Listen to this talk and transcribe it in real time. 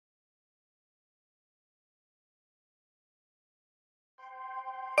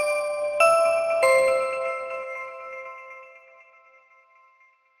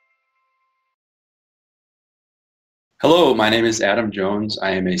Hello, my name is Adam Jones. I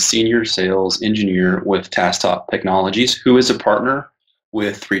am a senior sales engineer with TaskTop Technologies, who is a partner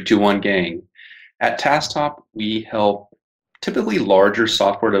with 321 Gang. At TaskTop, we help typically larger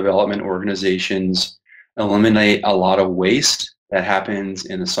software development organizations eliminate a lot of waste that happens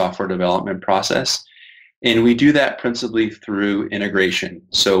in the software development process. And we do that principally through integration.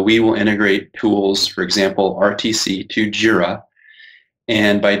 So we will integrate tools, for example, RTC to JIRA,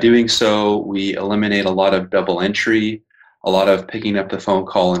 and by doing so, we eliminate a lot of double entry, a lot of picking up the phone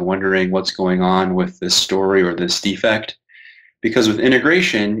call and wondering what's going on with this story or this defect. Because with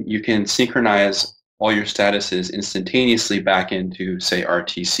integration, you can synchronize all your statuses instantaneously back into, say,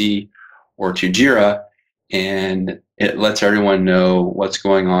 RTC or to JIRA, and it lets everyone know what's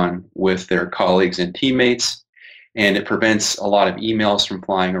going on with their colleagues and teammates, and it prevents a lot of emails from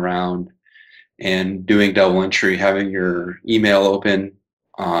flying around and doing double entry, having your email open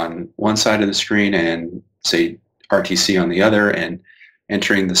on one side of the screen and say RTC on the other, and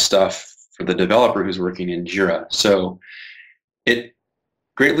entering the stuff for the developer who's working in JIRA. So it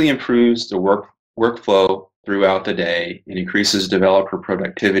greatly improves the workflow throughout the day. It increases developer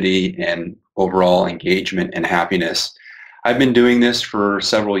productivity and overall engagement and happiness. I've been doing this for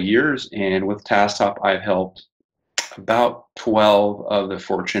several years, and with TaskTop, I've helped about 12 of the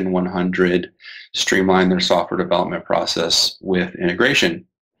Fortune 100 streamline their software development process with integration.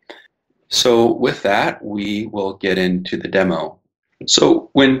 So with that, we will get into the demo. So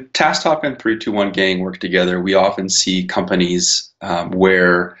when TaskTop and 321 Gang work together, we often see companies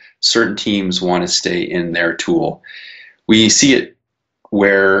where certain teams want to stay in their tool. We see it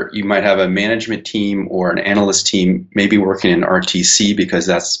where you might have a management team or an analyst team maybe working in RTC because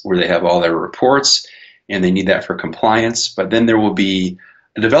that's where they have all their reports and they need that for compliance. But then there will be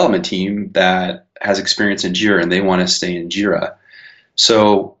a development team that has experience in JIRA and they want to stay in JIRA.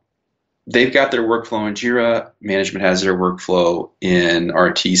 So they've got their workflow in JIRA, management has their workflow in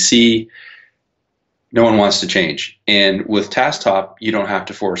RTC. No one wants to change. And with TaskTop, you don't have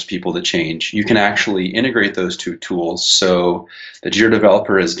to force people to change. You can actually integrate those two tools. So the JIRA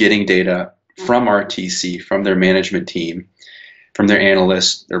developer is getting data from RTC, from their management team, from their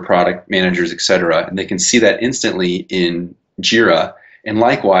analysts, their product managers, etc., and they can see that instantly in JIRA. And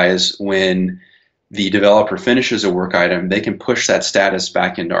likewise, when the developer finishes a work item, they can push that status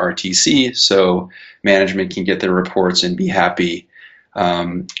back into RTC so management can get their reports and be happy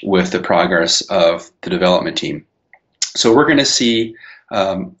with the progress of the development team. So we're going to see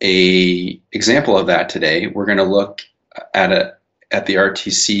a example of that today. We're going to look at the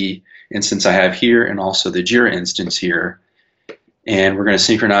RTC instance I have here and also the JIRA instance here. And we're going to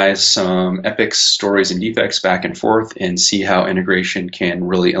synchronize some epics, stories, and defects back and forth and see how integration can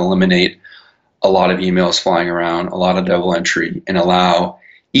really eliminate a lot of emails flying around, a lot of double entry, and allow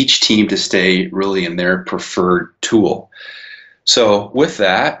each team to stay really in their preferred tool. So with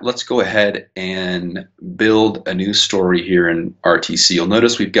that, let's go ahead and build a new story here in RTC. You'll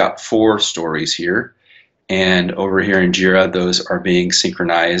notice we've got 4 stories here, and over here in JIRA, those are being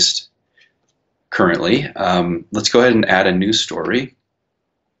synchronized currently. Let's go ahead and add a new story.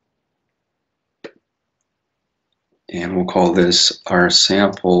 And we'll call this our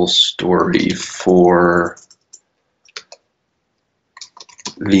sample story for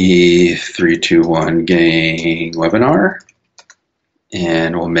the 321 Gang webinar.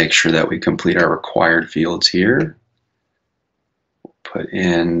 And we'll make sure that we complete our required fields here. Put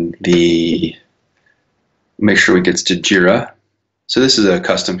in make sure it gets to JIRA. So this is a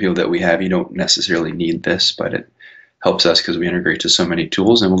custom field that we have. You don't necessarily need this, but it helps us because we integrate to so many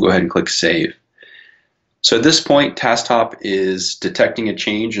tools, and we'll go ahead and click Save. So at this point, TaskTop is detecting a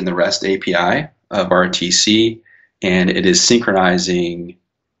change in the REST API of RTC, and it is synchronizing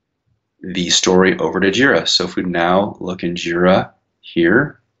the story over to JIRA. So if we now look in JIRA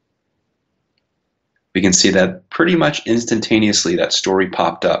here, we can see that pretty much instantaneously that story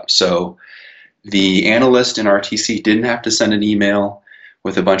popped up. So the analyst in RTC didn't have to send an email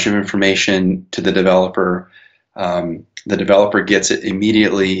with a bunch of information to the developer. The developer gets it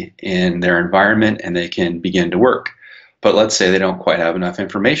immediately in their environment and they can begin to work. But let's say they don't quite have enough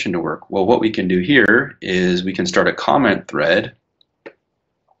information to work. Well, what we can do here is we can start a comment thread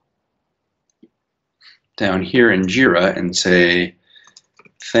down here in JIRA and say,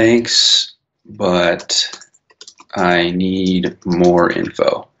 thanks, but I need more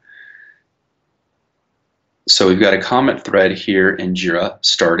info. So we've got a comment thread here in JIRA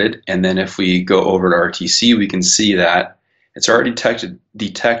started, and then if we go over to RTC, we can see that it's already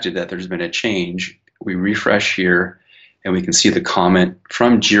detected that there's been a change. We refresh here, and we can see the comment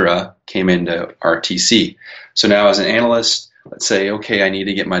from JIRA came into RTC. So now as an analyst, let's say, okay, I need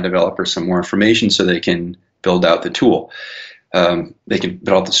to get my developer some more information so they can build out the tool. They can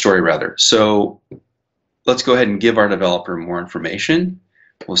build out the story rather. So let's go ahead and give our developer more information.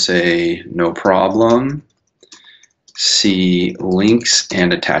 We'll say no problem. See links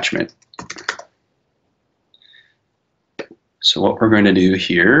and attachment. So what we're going to do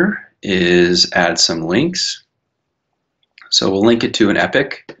here is add some links. So we'll link it to an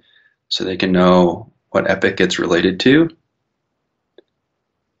epic so they can know what epic it's related to.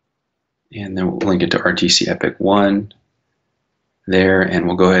 And then we'll link it to RTC Epic 1 there, and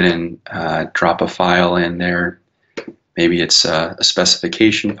we'll go ahead and drop a file in there. Maybe it's a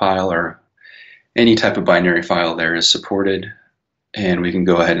specification file or any type of binary file there is supported, and we can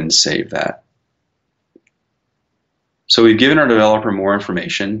go ahead and save that. So we've given our developer more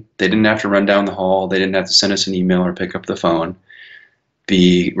information. They didn't have to run down the hall. They didn't have to send us an email or pick up the phone.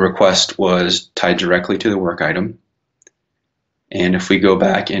 The request was tied directly to the work item. And if we go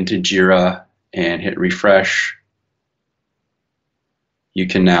back into JIRA and hit refresh, you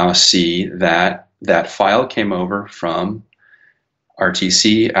can now see that that file came over from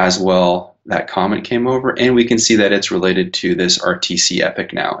RTC as well. That comment came over, and we can see that it's related to this RTC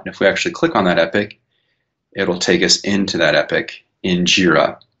epic now. And if we actually click on that epic, it'll take us into that epic in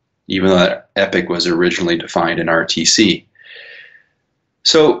JIRA, even though that epic was originally defined in RTC.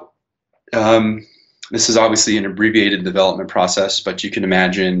 So this is obviously an abbreviated development process, but you can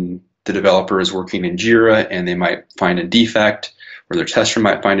imagine the developer is working in JIRA and they might find a defect, or their tester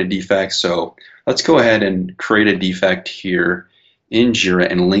might find a defect. So let's go ahead and create a defect here in JIRA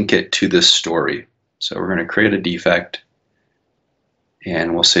and link it to this story. So we're going to create a defect,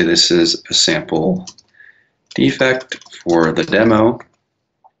 and we'll say this is a sample defect for the demo.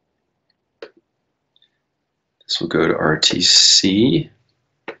 This will go to RTC.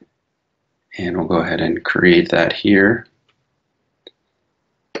 And we'll go ahead and create that here.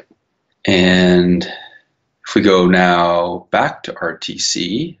 And if we go now back to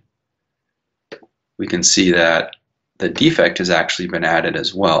RTC, we can see that the defect has actually been added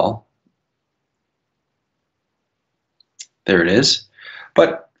as well. There it is.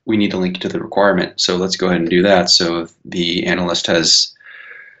 But we need to link it to the requirement. So let's go ahead and do that. So the analyst has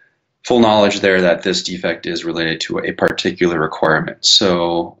full knowledge there that this defect is related to a particular requirement.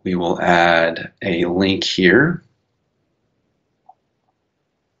 So we will add a link here.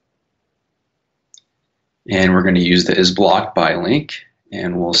 And we're going to use the is blocked by link,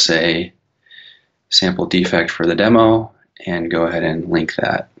 and we'll say sample defect for the demo and go ahead and link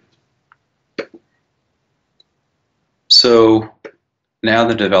that. So now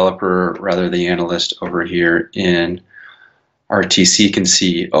the developer, rather the analyst over here in RTC, can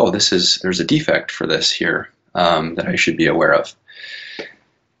see, oh, there's a defect for this here that I should be aware of.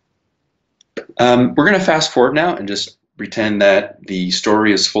 We're going to fast forward now and just pretend that the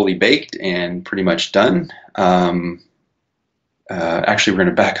story is fully baked and pretty much done. Actually, we're going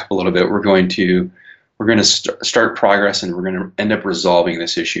to back up a little bit. We're going to start progress, and we're going to end up resolving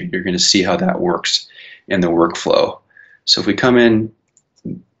this issue. You're going to see how that works in the workflow. So if we come in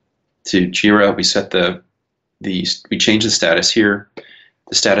to JIRA, we set we change the status here.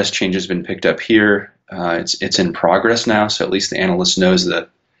 The status change has been picked up here. It's in progress now, so at least the analyst knows that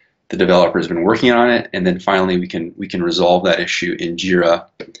the developer has been working on it. And then finally, we can resolve that issue in JIRA,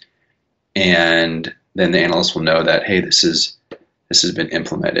 and then the analyst will know that, hey, this has been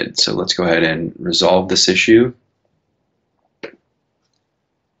implemented. So let's go ahead and resolve this issue.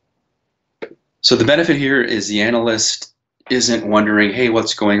 So the benefit here is the analyst isn't wondering, hey,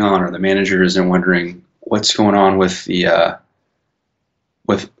 what's going on, or the manager isn't wondering what's going on with the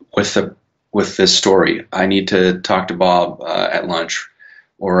with this story. I need to talk to Bob at lunch,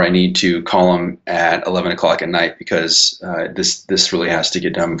 or I need to call him at 11 o'clock at night because this really has to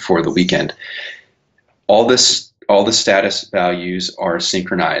get done before the weekend. All the status values are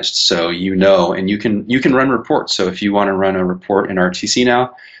synchronized, so you know, and you can run reports. So if you want to run a report in RTC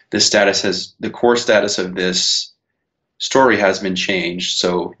now, the core status of this story has been changed,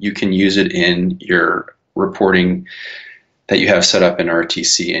 so you can use it in your reporting that you have set up in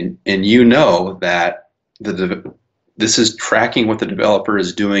RTC, and you know that this is tracking what the developer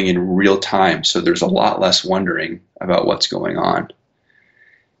is doing in real time, so there's a lot less wondering about what's going on.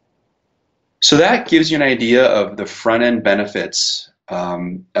 So that gives you an idea of the front-end benefits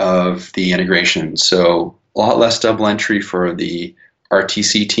of the integration. So a lot less double entry for the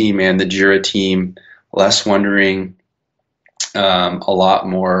RTC team and the JIRA team, less wondering, a lot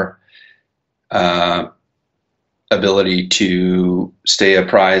more ability to stay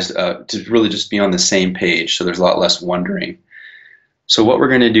apprised, to really just be on the same page, so there's a lot less wondering. So what we're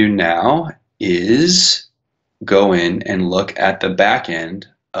going to do now is go in and look at the back end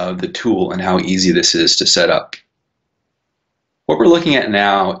of the tool and how easy this is to set up. What we're looking at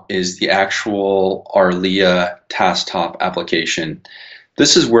now is the actual RLIA TaskTop application.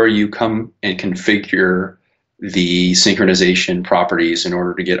 This is where you come and configure the synchronization properties in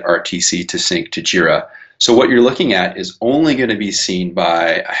order to get RTC to sync to JIRA. So what you're looking at is only going to be seen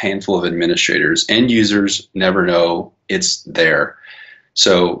by a handful of administrators. End users never know it's there.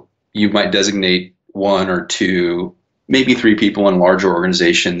 So you might designate 1 or 2, maybe 3 people in larger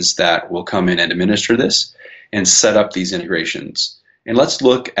organizations that will come in and administer this and set up these integrations. And let's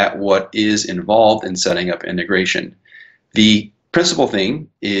look at what is involved in setting up integration. The principal thing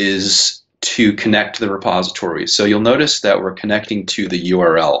is to connect to the repository. So you'll notice that we're connecting to the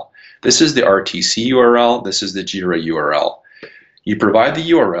URL. This is the RTC URL, this is the JIRA URL. You provide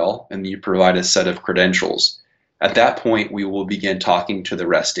the URL and you provide a set of credentials. At that point, we will begin talking to the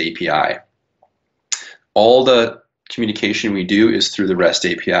REST API. All the communication we do is through the REST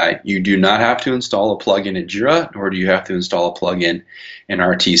API. You do not have to install a plugin in JIRA, nor do you have to install a plugin in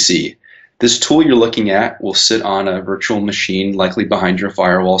RTC. This tool you're looking at will sit on a virtual machine, likely behind your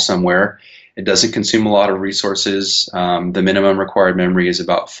firewall somewhere. It doesn't consume a lot of resources. The minimum required memory is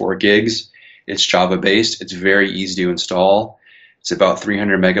about 4 gigs. It's Java-based. It's very easy to install. It's about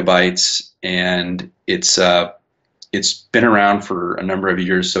 300 megabytes, and it's been around for a number of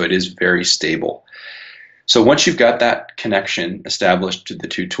years, so it is very stable. So once you've got that connection established to the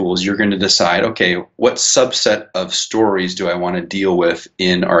 2 tools, you're going to decide, okay, what subset of stories do I want to deal with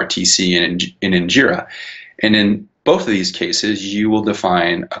in RTC and in JIRA? And in both of these cases, you will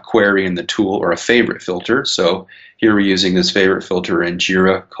define a query in the tool or a favorite filter. So here we're using this favorite filter in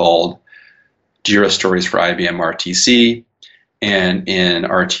JIRA called JIRA Stories for IBM RTC. And in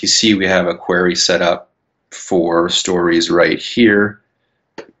RTC, we have a query set up for stories right here.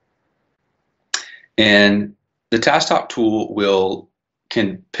 And the TaskTop tool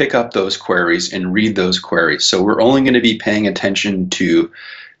can pick up those queries and read those queries. So we're only going to be paying attention to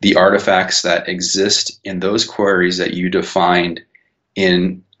the artifacts that exist in those queries that you defined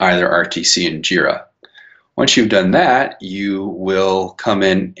in either RTC and JIRA. Once you've done that, you will come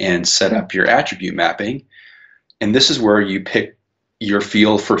in and set up your attribute mapping. And this is where you pick your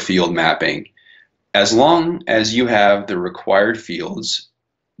field for field mapping. As long as you have the required fields,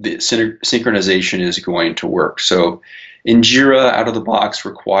 the synchronization is going to work. So in JIRA, out of the box,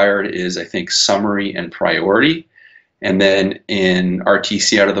 required is, I think, summary and priority. And then in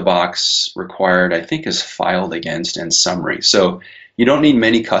RTC, out of the box, required, I think, is filed against and summary. So you don't need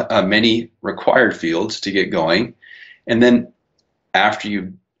many required fields to get going. And then after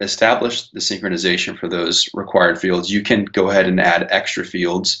you've established the synchronization for those required fields, you can go ahead and add extra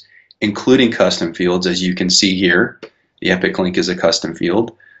fields, including custom fields, as you can see here. The epic link is a custom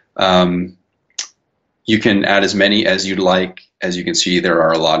field. You can add as many as you'd like. As you can see, there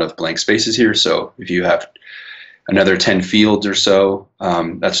are a lot of blank spaces here. So if you have another 10 fields or so,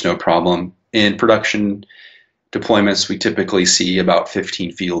 that's no problem. In production deployments, we typically see about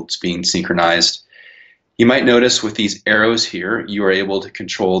 15 fields being synchronized. You might notice with these arrows here, you are able to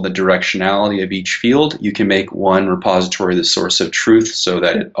control the directionality of each field. You can make one repository the source of truth so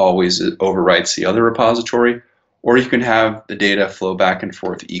that it always overwrites the other repository, or you can have the data flow back and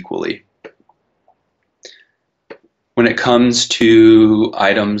forth equally. When it comes to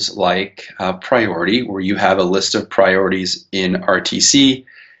items like priority, where you have a list of priorities in RTC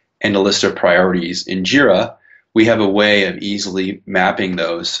and a list of priorities in JIRA, we have a way of easily mapping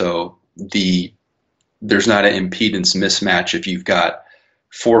those so there's not an impedance mismatch if you've got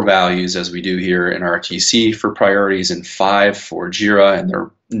 4 values, as we do here in RTC for priorities, and 5 for JIRA, and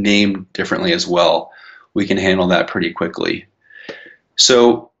they're named differently as well. We can handle that pretty quickly.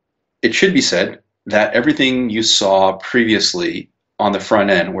 So it should be said that everything you saw previously on the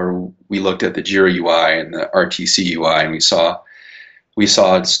front end, where we looked at the JIRA UI and the RTC UI, and we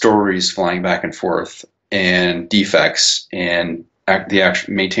saw stories flying back and forth and defects and the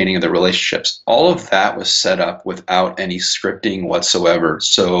actual maintaining of the relationships, all of that was set up without any scripting whatsoever.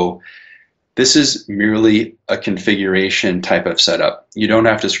 So this is merely a configuration type of setup. You don't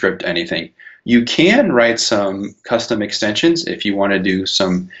have to script anything. You can write some custom extensions if you want to do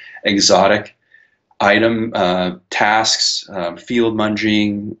some exotic item tasks, field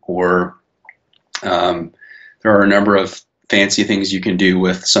munging, or there are a number of fancy things you can do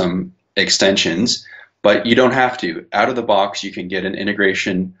with some extensions, but you don't have to. Out of the box, you can get an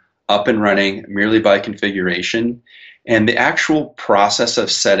integration up and running merely by configuration, and the actual process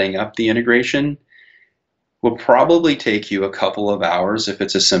of setting up the integration will probably take you a couple of hours if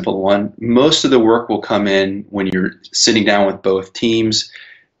it's a simple one. Most of the work will come in when you're sitting down with both teams,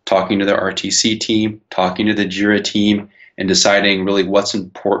 talking to the RTC team, talking to the JIRA team, and deciding really what's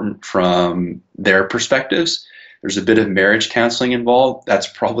important from their perspectives. There's a bit of marriage counseling involved. That's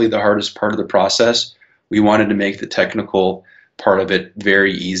probably the hardest part of the process. We wanted to make the technical part of it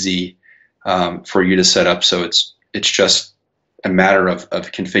very easy for you to set up, so it's just a matter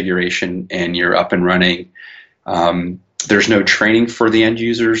of configuration and you're up and running. There's no training for the end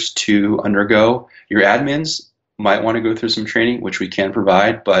users to undergo. Your admins might want to go through some training, which we can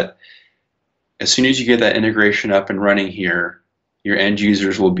provide, but as soon as you get that integration up and running here, your end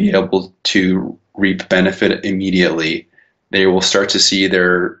users will be able to reap benefit immediately. They will start to see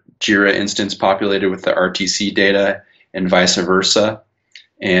their JIRA instance populated with the RTC data and vice versa,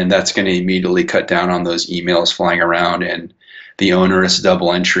 and that's going to immediately cut down on those emails flying around and the onerous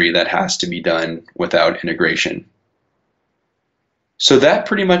double entry that has to be done without integration. So that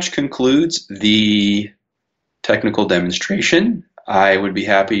pretty much concludes the technical demonstration. I would be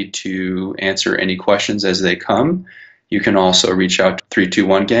happy to answer any questions as they come. You can also reach out to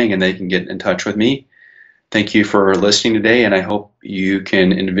 321 Gang and they can get in touch with me. Thank you for listening today, and I hope you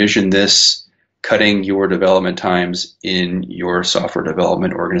can envision this cutting your development times in your software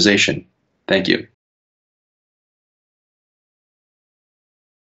development organization. Thank you.